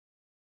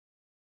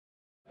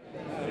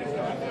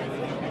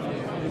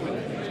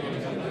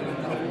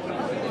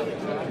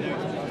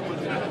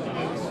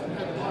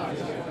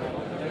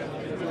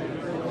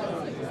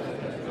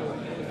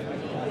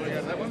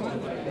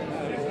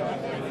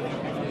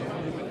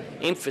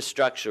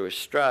Infrastructure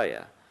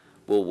Australia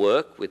will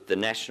work with the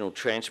National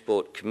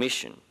Transport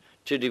Commission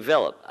to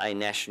develop a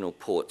national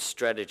port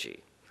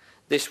strategy.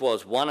 This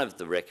was one of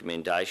the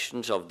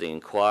recommendations of the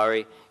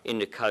inquiry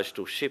into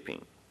coastal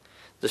shipping.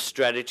 The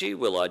strategy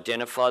will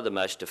identify the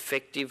most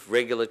effective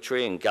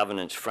regulatory and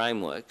governance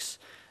frameworks,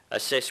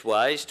 assess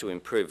ways to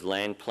improve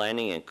land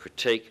planning and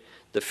critique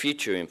the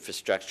future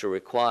infrastructure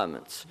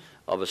requirements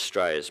of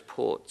Australia's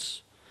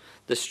ports.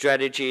 The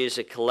strategy is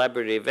a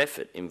collaborative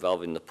effort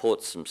involving the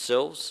ports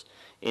themselves,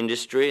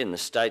 industry and the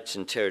states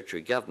and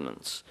territory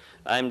governments,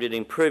 aimed at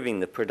improving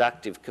the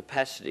productive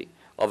capacity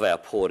of our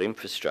port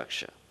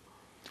infrastructure.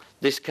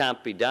 This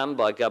can't be done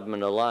by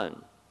government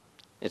alone.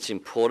 It's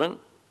important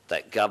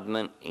that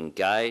government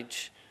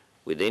engage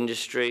with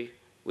industry,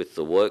 with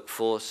the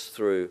workforce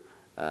through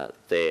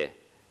their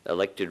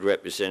elected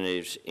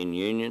representatives in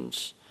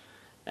unions,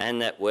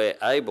 and that we're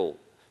able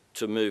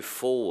to move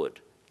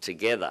forward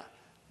together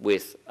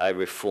with a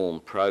reform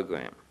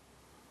program.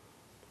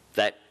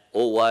 That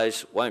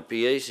always won't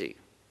be easy.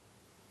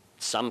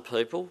 Some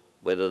people,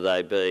 whether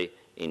they be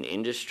in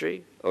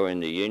industry or in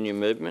the union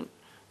movement,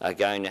 are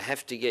going to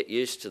have to get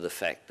used to the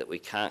fact that we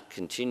can't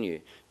continue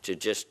to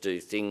just do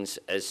things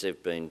as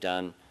they've been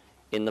done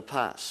in the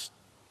past.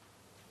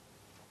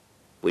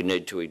 We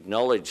need to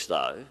acknowledge,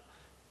 though,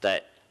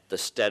 that the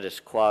status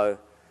quo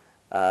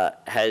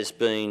has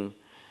been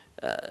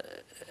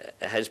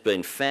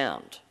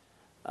found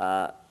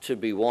to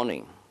be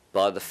wanting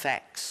by the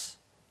facts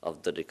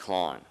of the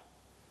decline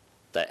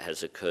that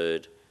has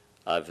occurred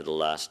over the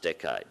last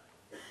decade.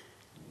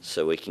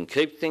 So we can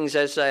keep things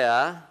as they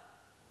are,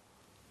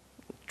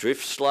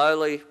 drift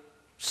slowly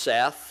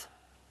south,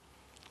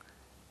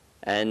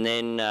 and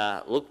then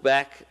look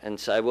back and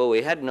say, well,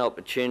 we had an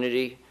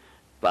opportunity,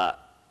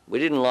 but we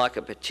didn't like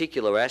a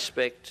particular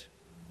aspect.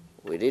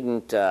 We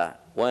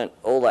weren't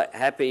all that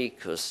happy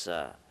because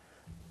the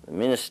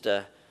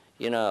minister,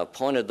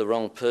 appointed the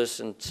wrong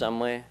person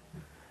somewhere.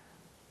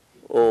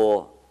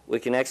 Or we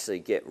can actually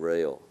get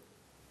real,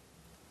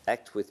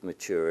 act with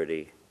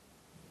maturity,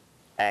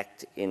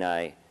 act in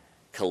a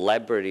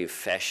collaborative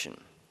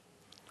fashion.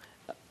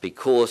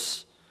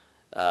 Because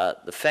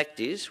the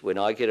fact is, when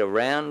I get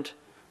around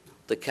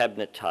the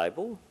cabinet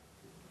table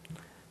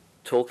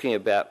talking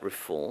about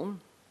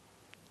reform,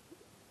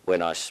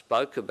 when I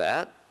spoke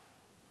about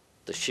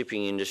the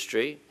shipping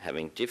industry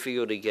having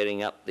difficulty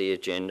getting up the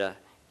agenda,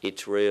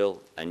 it's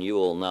real, and you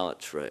all know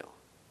it's real.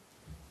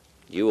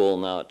 You all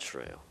know it's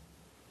real.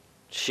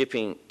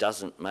 Shipping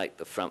doesn't make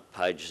the front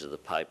pages of the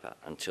paper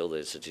until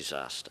there's a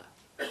disaster.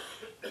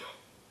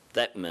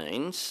 That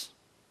means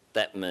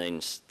that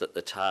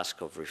the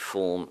task of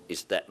reform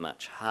is that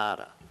much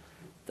harder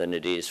than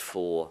it is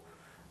for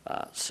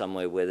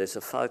somewhere where there's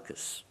a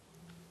focus.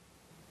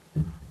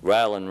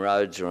 Rail and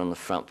roads are on the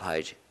front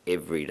page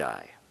every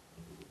day,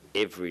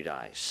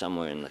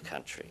 somewhere in the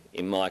country.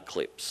 In my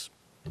clips,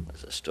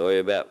 there's a story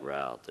about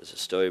rail, there's a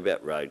story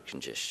about road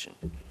congestion.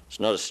 It's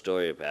not a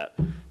story about,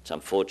 it's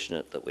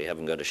unfortunate that we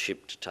haven't got a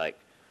ship to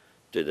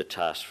do the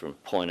task from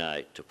point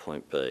A to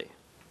point B.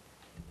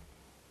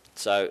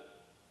 So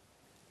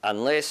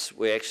unless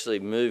we actually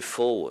move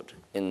forward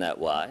in that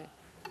way,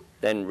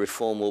 then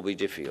reform will be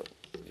difficult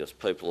because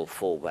people will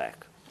fall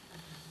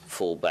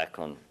back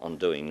on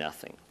doing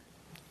nothing.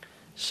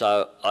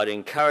 So I'd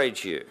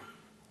encourage you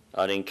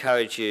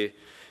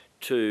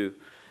to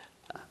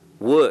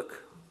work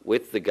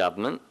with the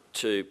government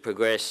to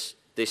progress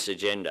this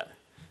agenda,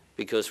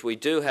 because we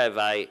do have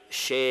a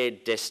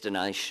shared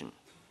destination,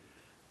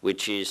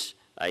 which is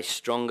a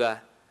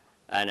stronger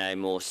and a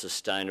more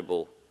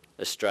sustainable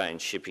Australian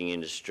shipping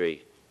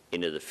industry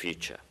into the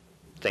future.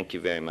 Thank you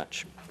very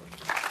much.